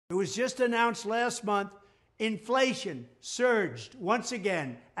It was just announced last month, inflation surged once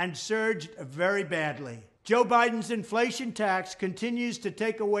again and surged very badly. Joe Biden's inflation tax continues to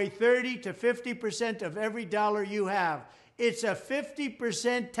take away 30 to 50% of every dollar you have. It's a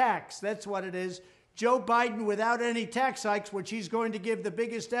 50% tax. That's what it is. Joe Biden, without any tax hikes, which he's going to give the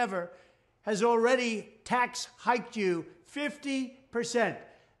biggest ever, has already tax hiked you 50%.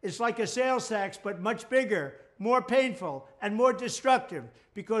 It's like a sales tax, but much bigger, more painful, and more destructive,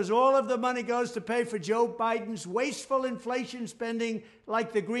 because all of the money goes to pay for Joe Biden's wasteful inflation spending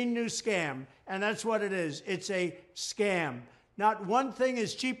like the Green New scam. And that's what it is. It's a scam. Not one thing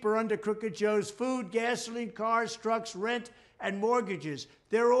is cheaper under Crooked Joe's: food, gasoline, cars, trucks, rent, and mortgages.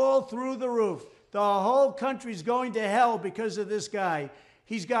 They're all through the roof. The whole country's going to hell because of this guy.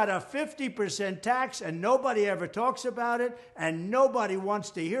 He's got a 50% tax, and nobody ever talks about it, and nobody wants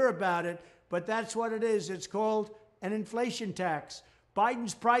to hear about it, but that's what it is. It's called an inflation tax.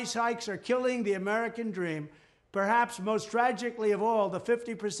 Biden's price hikes are killing the American dream. Perhaps most tragically of all, the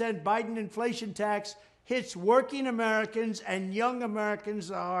 50% Biden inflation tax hits working Americans and young Americans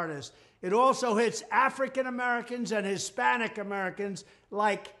the hardest. It also hits African Americans and Hispanic Americans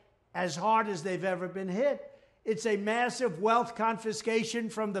like as hard as they've ever been hit. It's a massive wealth confiscation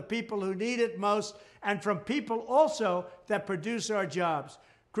from the people who need it most, and from people also that produce our jobs.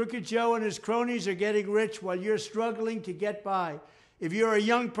 Crooked Joe and his cronies are getting rich while you're struggling to get by. If you're a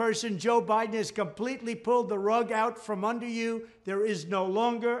young person, Joe Biden has completely pulled the rug out from under you. There is no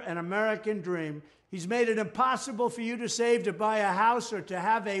longer an American dream. He's made it impossible for you to save to buy a house or to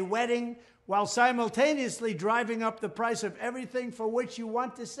have a wedding, while simultaneously driving up the price of everything for which you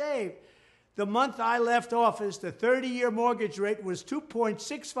want to save. The month I left office, the 30-year mortgage rate was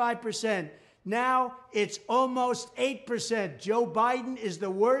 2.65%. Now it's almost 8%. Joe Biden is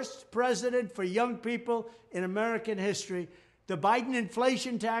the worst president for young people in American history. The Biden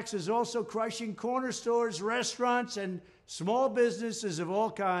inflation tax is also crushing corner stores, restaurants, and small businesses of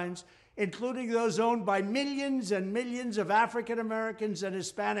all kinds, including those owned by millions and millions of African Americans and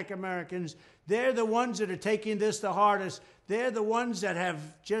Hispanic Americans. They're the ones that are taking this the hardest. They're the ones that have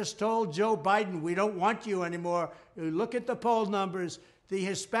just told Joe Biden, we don't want you anymore. Look at the poll numbers. The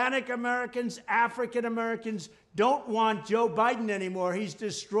Hispanic Americans, African Americans don't want Joe Biden anymore. He's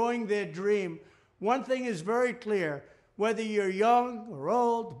destroying their dream. One thing is very clear. Whether you're young or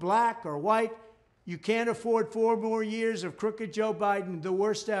old, black or white, you can't afford 4 more years of Crooked Joe Biden, the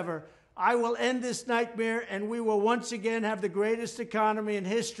worst ever. I will end this nightmare, and we will once again have the greatest economy in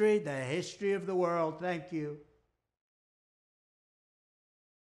history, the history of the world. Thank you.